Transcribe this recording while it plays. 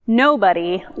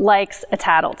Nobody likes a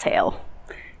tattletale.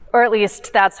 Or at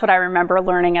least that's what I remember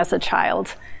learning as a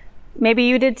child. Maybe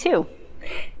you did too.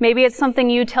 Maybe it's something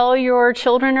you tell your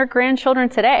children or grandchildren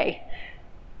today.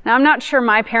 Now, I'm not sure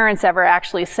my parents ever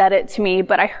actually said it to me,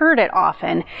 but I heard it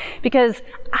often because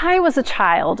I was a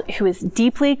child who was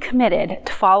deeply committed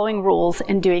to following rules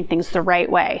and doing things the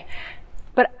right way.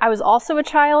 But I was also a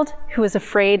child who was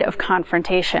afraid of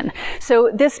confrontation.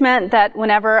 So this meant that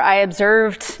whenever I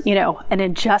observed, an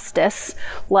injustice,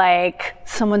 like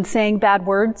someone saying bad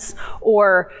words,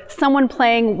 or someone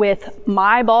playing with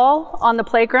my ball on the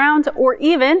playground, or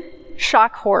even,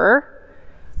 shock horror,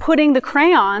 putting the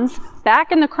crayons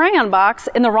back in the crayon box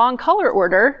in the wrong color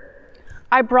order,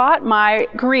 I brought my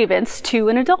grievance to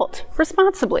an adult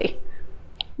responsibly.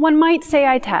 One might say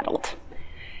I tattled.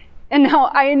 And now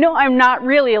I know I'm not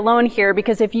really alone here,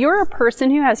 because if you're a person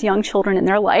who has young children in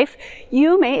their life,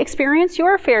 you may experience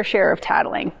your fair share of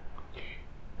tattling.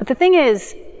 But the thing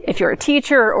is, if you're a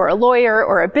teacher or a lawyer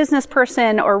or a business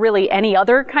person or really any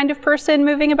other kind of person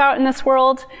moving about in this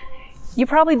world, you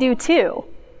probably do too.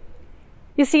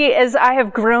 You see, as I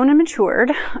have grown and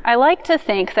matured, I like to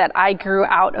think that I grew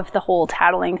out of the whole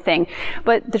tattling thing.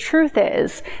 But the truth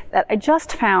is that I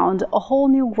just found a whole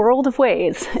new world of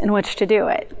ways in which to do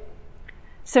it.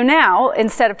 So now,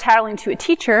 instead of tattling to a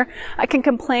teacher, I can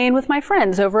complain with my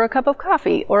friends over a cup of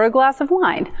coffee or a glass of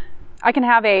wine. I can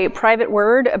have a private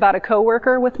word about a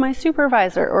coworker with my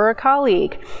supervisor or a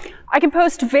colleague. I can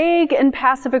post vague and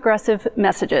passive-aggressive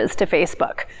messages to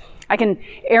Facebook. I can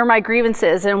air my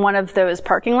grievances in one of those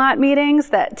parking lot meetings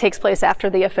that takes place after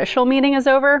the official meeting is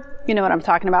over. You know what I'm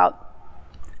talking about.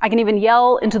 I can even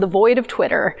yell into the void of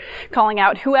Twitter, calling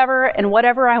out whoever and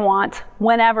whatever I want,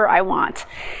 whenever I want.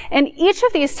 And each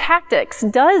of these tactics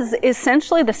does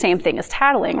essentially the same thing as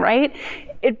tattling, right?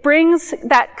 It brings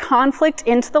that conflict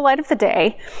into the light of the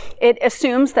day. It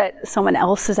assumes that someone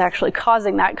else is actually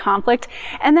causing that conflict.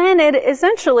 And then it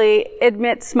essentially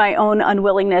admits my own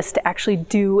unwillingness to actually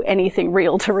do anything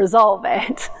real to resolve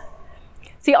it.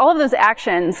 See, all of those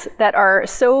actions that are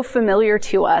so familiar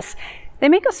to us, they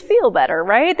make us feel better,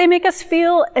 right? They make us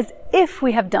feel as if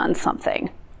we have done something.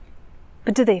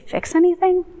 But do they fix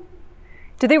anything?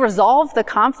 Do they resolve the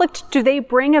conflict? Do they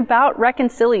bring about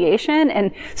reconciliation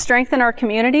and strengthen our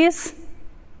communities?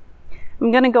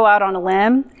 I'm going to go out on a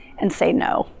limb and say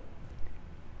no.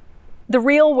 The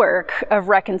real work of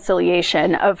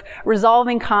reconciliation, of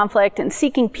resolving conflict and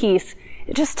seeking peace,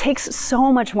 it just takes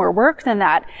so much more work than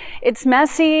that. It's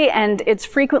messy and it's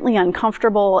frequently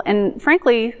uncomfortable, and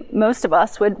frankly, most of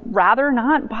us would rather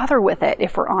not bother with it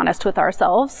if we're honest with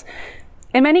ourselves.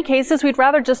 In many cases, we'd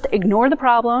rather just ignore the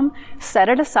problem, set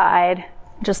it aside,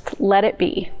 just let it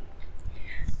be.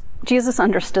 Jesus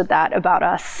understood that about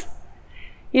us.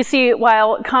 You see,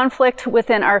 while conflict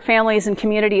within our families and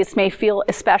communities may feel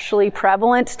especially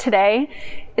prevalent today,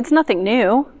 it's nothing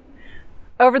new.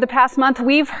 Over the past month,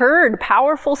 we've heard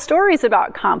powerful stories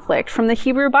about conflict from the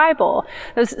Hebrew Bible.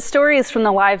 Those stories from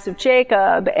the lives of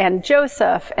Jacob and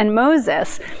Joseph and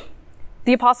Moses.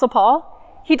 The Apostle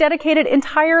Paul, he dedicated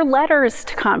entire letters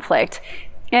to conflict.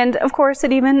 And of course,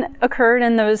 it even occurred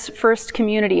in those first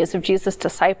communities of Jesus'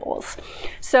 disciples.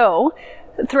 So,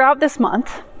 throughout this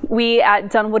month, we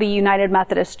at Dunwoody United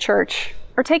Methodist Church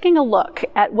are taking a look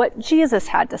at what Jesus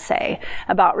had to say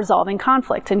about resolving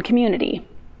conflict in community.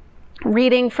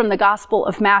 Reading from the Gospel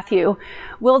of Matthew,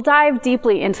 we'll dive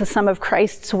deeply into some of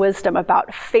Christ's wisdom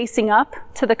about facing up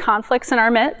to the conflicts in our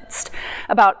midst,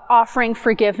 about offering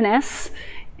forgiveness,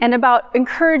 and about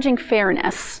encouraging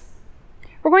fairness.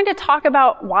 We're going to talk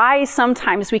about why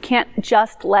sometimes we can't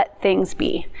just let things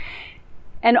be,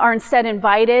 and are instead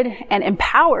invited and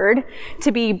empowered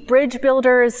to be bridge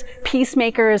builders,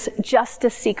 peacemakers,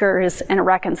 justice seekers, and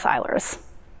reconcilers.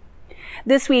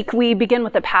 This week, we begin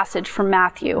with a passage from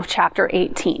Matthew chapter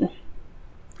 18.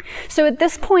 So at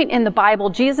this point in the Bible,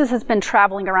 Jesus has been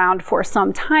traveling around for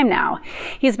some time now.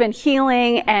 He's been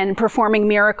healing and performing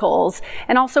miracles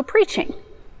and also preaching.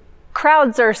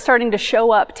 Crowds are starting to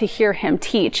show up to hear him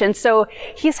teach. And so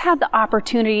he's had the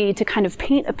opportunity to kind of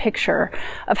paint a picture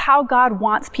of how God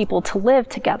wants people to live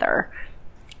together.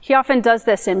 He often does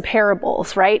this in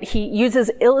parables, right? He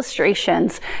uses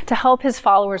illustrations to help his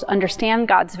followers understand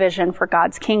God's vision for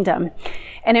God's kingdom.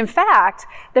 And in fact,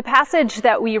 the passage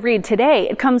that we read today,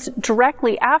 it comes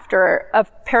directly after a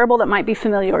parable that might be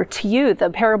familiar to you,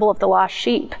 the parable of the lost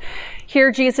sheep.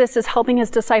 Here, Jesus is helping his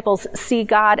disciples see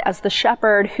God as the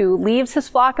shepherd who leaves his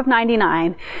flock of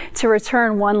 99 to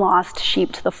return one lost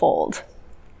sheep to the fold.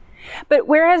 But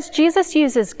whereas Jesus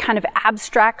uses kind of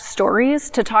abstract stories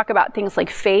to talk about things like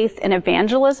faith and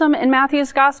evangelism in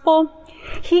Matthew's gospel,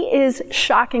 He is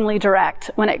shockingly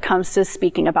direct when it comes to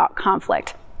speaking about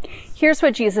conflict. Here's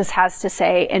what Jesus has to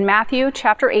say in Matthew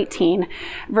chapter 18,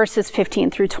 verses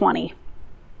 15 through 20.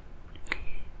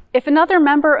 If another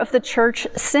member of the church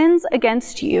sins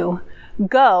against you,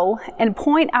 go and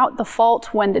point out the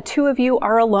fault when the two of you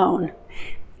are alone.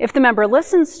 If the member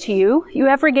listens to you, you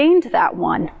have regained that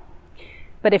one.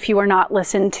 But if you are not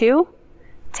listened to,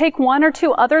 take one or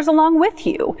two others along with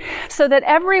you, so that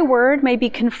every word may be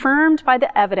confirmed by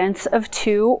the evidence of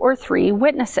 2 or 3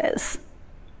 witnesses.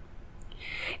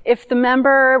 If the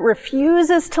member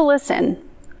refuses to listen,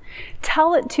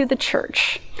 tell it to the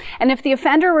church. And if the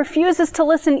offender refuses to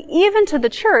listen even to the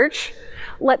church,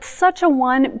 let such a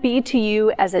one be to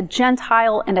you as a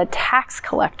Gentile and a tax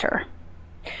collector.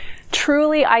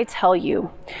 Truly, I tell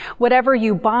you, whatever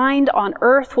you bind on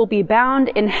earth will be bound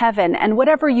in heaven, and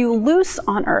whatever you loose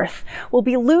on earth will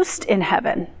be loosed in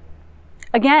heaven.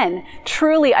 Again,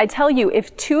 truly, I tell you,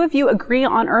 if 2 of you agree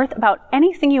on earth about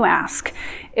anything you ask,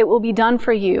 it will be done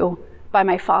for you by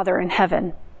my Father in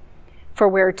heaven. For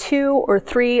where 2 or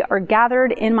 3 are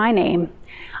gathered in my name,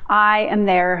 I am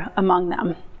there among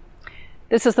them.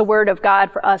 This is the word of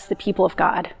God for us, the people of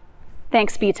God.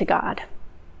 Thanks be to God.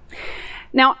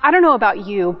 Now, I don't know about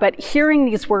you, but hearing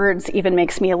these words even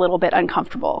makes me a little bit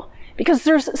uncomfortable because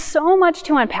there's so much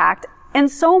to unpack and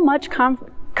so much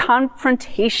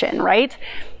confrontation, right?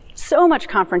 So much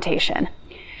confrontation.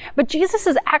 But Jesus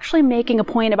is actually making a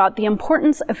point about the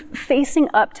importance of facing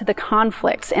up to the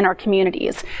conflicts in our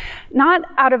communities, not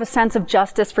out of a sense of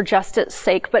justice for justice's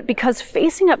sake, but because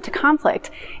facing up to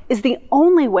conflict is the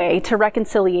only way to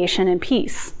reconciliation and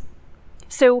peace.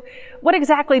 So what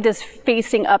exactly does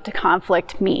facing up to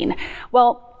conflict mean?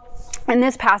 Well, in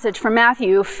this passage from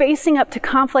Matthew, facing up to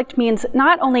conflict means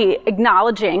not only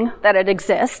acknowledging that it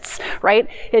exists, right?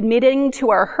 Admitting to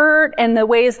our hurt and the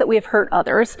ways that we have hurt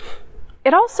others.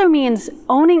 It also means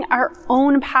owning our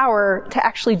own power to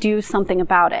actually do something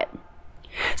about it.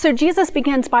 So Jesus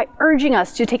begins by urging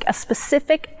us to take a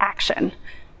specific action.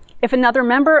 If another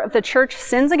member of the church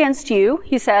sins against you,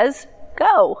 he says,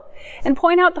 go and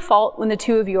point out the fault when the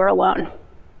 2 of you are alone.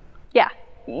 Yeah,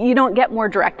 you don't get more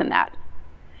direct than that.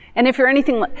 And if you're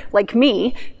anything like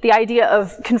me, the idea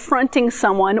of confronting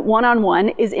someone one-on-one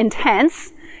is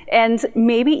intense and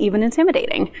maybe even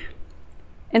intimidating.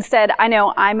 Instead, I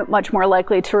know I'm much more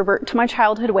likely to revert to my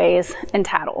childhood ways and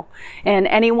tattle in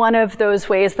any one of those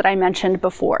ways that I mentioned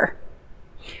before.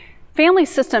 Family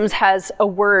systems has a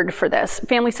word for this.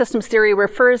 Family systems theory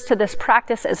refers to this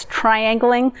practice as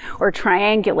triangling or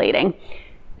triangulating.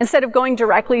 Instead of going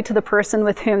directly to the person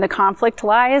with whom the conflict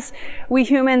lies, we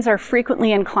humans are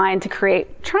frequently inclined to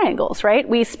create triangles, right?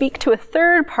 We speak to a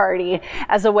third party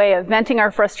as a way of venting our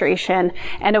frustration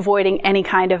and avoiding any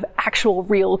kind of actual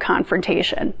real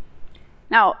confrontation.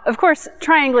 Now, of course,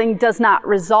 triangling does not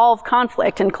resolve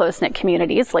conflict in close-knit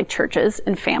communities like churches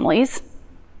and families.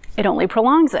 It only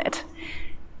prolongs it.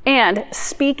 And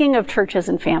speaking of churches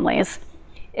and families,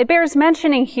 it bears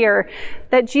mentioning here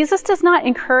that Jesus does not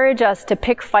encourage us to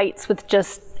pick fights with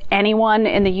just anyone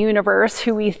in the universe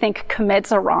who we think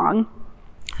commits a wrong.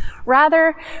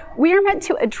 Rather, we are meant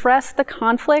to address the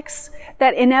conflicts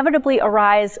that inevitably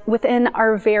arise within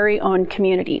our very own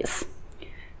communities.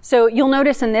 So you'll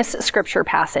notice in this scripture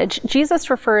passage, Jesus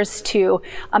refers to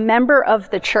a member of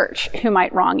the church who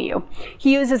might wrong you.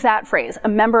 He uses that phrase, a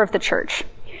member of the church.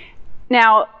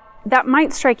 Now, that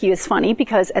might strike you as funny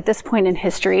because at this point in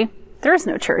history, there is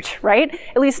no church, right?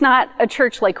 At least not a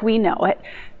church like we know it.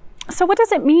 So what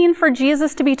does it mean for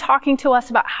Jesus to be talking to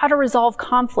us about how to resolve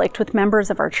conflict with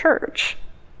members of our church?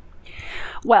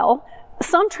 Well,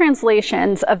 some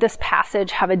translations of this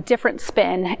passage have a different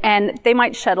spin and they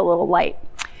might shed a little light.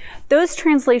 Those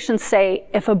translations say,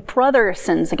 if a brother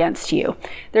sins against you.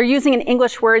 They're using an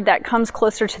English word that comes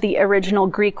closer to the original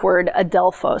Greek word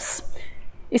adelphos.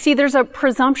 You see, there's a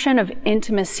presumption of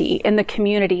intimacy in the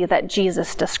community that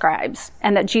Jesus describes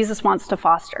and that Jesus wants to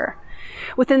foster.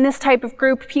 Within this type of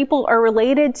group, people are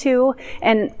related to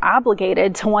and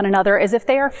obligated to one another as if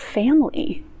they are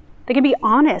family. They can be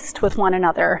honest with one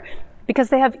another because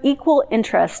they have equal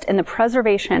interest in the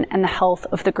preservation and the health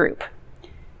of the group.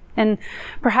 And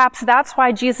perhaps that's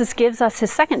why Jesus gives us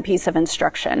his second piece of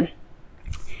instruction.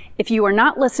 If you are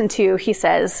not listened to, he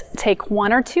says, take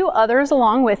one or two others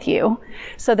along with you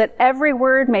so that every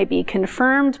word may be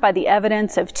confirmed by the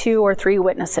evidence of 2 or 3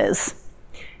 witnesses.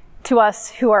 To us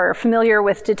who are familiar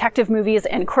with detective movies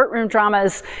and courtroom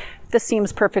dramas, this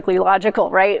seems perfectly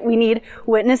logical, right? We need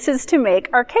witnesses to make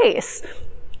our case.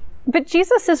 But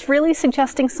Jesus is really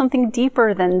suggesting something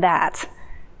deeper than that.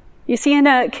 You see, in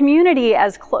a community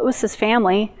as close as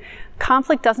family,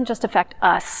 conflict doesn't just affect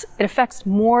us, it affects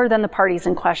more than the parties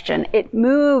in question. It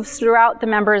moves throughout the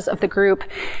members of the group,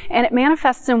 and it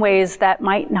manifests in ways that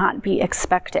might not be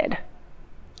expected.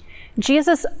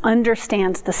 Jesus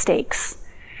understands the stakes,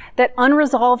 that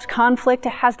unresolved conflict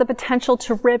has the potential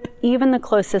to rip even the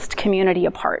closest community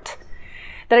apart,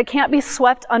 that it can't be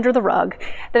swept under the rug,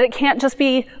 that it can't just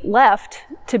be left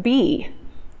to be.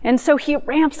 And so he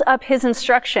ramps up his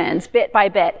instructions bit by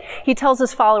bit. He tells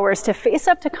his followers to face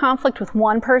up to conflict with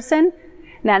one person,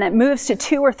 then it moves to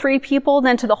 2 or 3 people,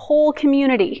 then to the whole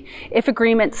community if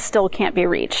agreement still can't be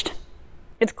reached.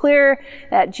 It's clear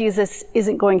that Jesus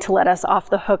isn't going to let us off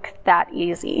the hook that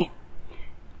easy.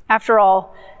 After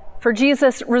all, for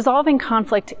Jesus, resolving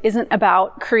conflict isn't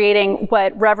about creating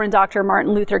what Reverend Dr.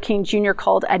 Martin Luther King Jr.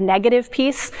 called a negative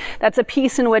peace. That's a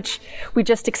peace in which we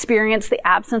just experience the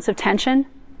absence of tension.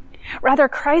 Rather,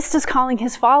 Christ is calling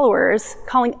his followers,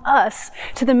 calling us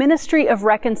to the ministry of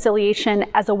reconciliation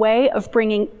as a way of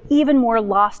bringing even more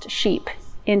lost sheep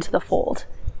into the fold.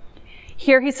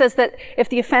 Here he says that if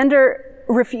the offender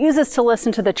refuses to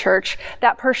listen to the church,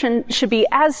 that person should be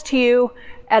as to you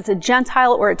as a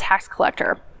Gentile or a tax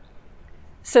collector.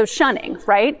 So shunning,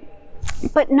 right?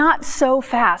 But not so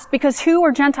fast, because who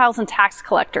are Gentiles and tax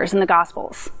collectors in the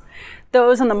Gospels?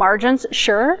 Those on the margins,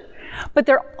 sure, but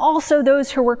they're also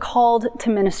those who we're called to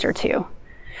minister to.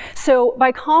 So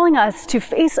by calling us to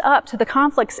face up to the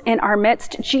conflicts in our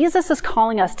midst, Jesus is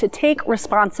calling us to take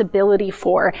responsibility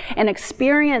for and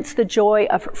experience the joy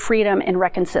of freedom and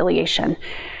reconciliation.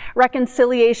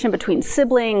 Reconciliation between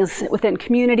siblings, within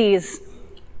communities,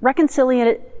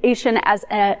 reconciliation as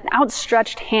an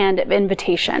outstretched hand of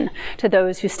invitation to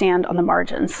those who stand on the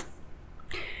margins.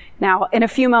 Now, in a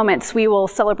few moments, we will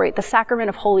celebrate the sacrament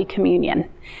of Holy Communion.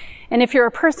 And if you're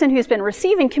a person who's been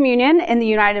receiving communion in the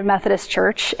United Methodist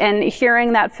Church and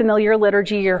hearing that familiar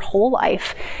liturgy your whole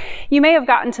life, you may have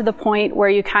gotten to the point where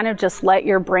you kind of just let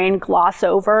your brain gloss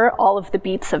over all of the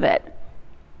beats of it.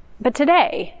 But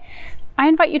today, I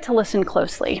invite you to listen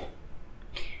closely.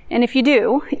 And if you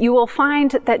do, you will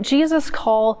find that Jesus'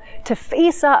 call to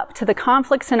face up to the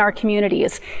conflicts in our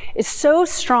communities is so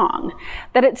strong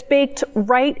that it's baked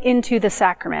right into the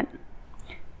sacrament.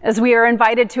 As we are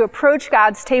invited to approach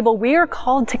God's table, we are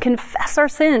called to confess our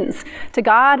sins to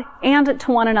God and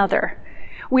to one another.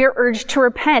 We are urged to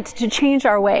repent, to change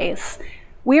our ways.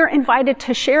 We are invited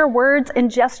to share words and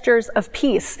gestures of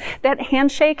peace. That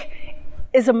handshake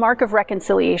is a mark of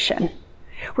reconciliation.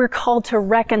 We're called to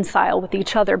reconcile with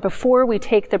each other before we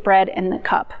take the bread and the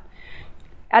cup.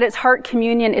 At its heart,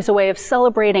 communion is a way of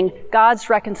celebrating God's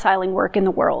reconciling work in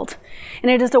the world.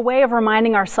 And it is a way of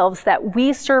reminding ourselves that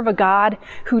we serve a God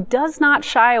who does not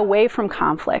shy away from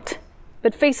conflict,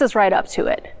 but faces right up to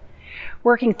it,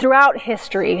 working throughout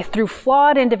history, through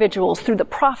flawed individuals, through the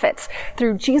prophets,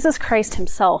 through Jesus Christ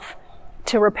himself,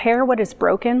 to repair what is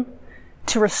broken,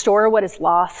 to restore what is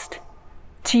lost,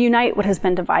 to unite what has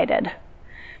been divided.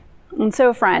 And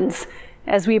so, friends,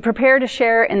 as we prepare to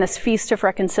share in this feast of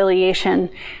reconciliation,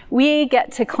 we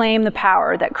get to claim the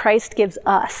power that Christ gives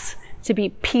us to be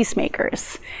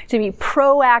peacemakers, to be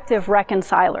proactive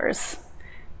reconcilers.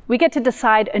 We get to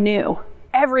decide anew,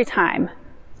 every time,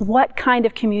 what kind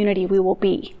of community we will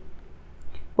be.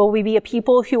 Will we be a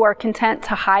people who are content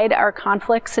to hide our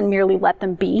conflicts and merely let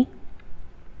them be?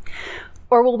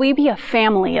 Or will we be a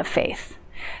family of faith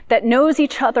that knows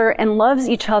each other and loves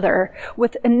each other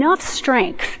with enough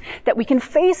strength that we can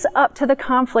face up to the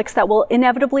conflicts that will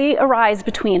inevitably arise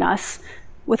between us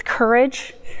with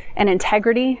courage and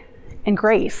integrity and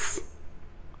grace?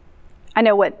 I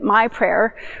know what my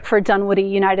prayer for Dunwoody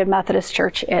United Methodist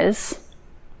Church is.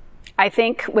 I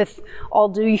think with all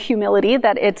due humility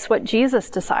that it's what Jesus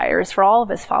desires for all of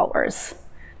his followers.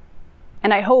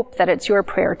 And I hope that it's your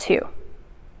prayer too.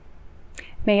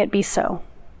 May it be so.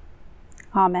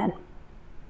 Amen.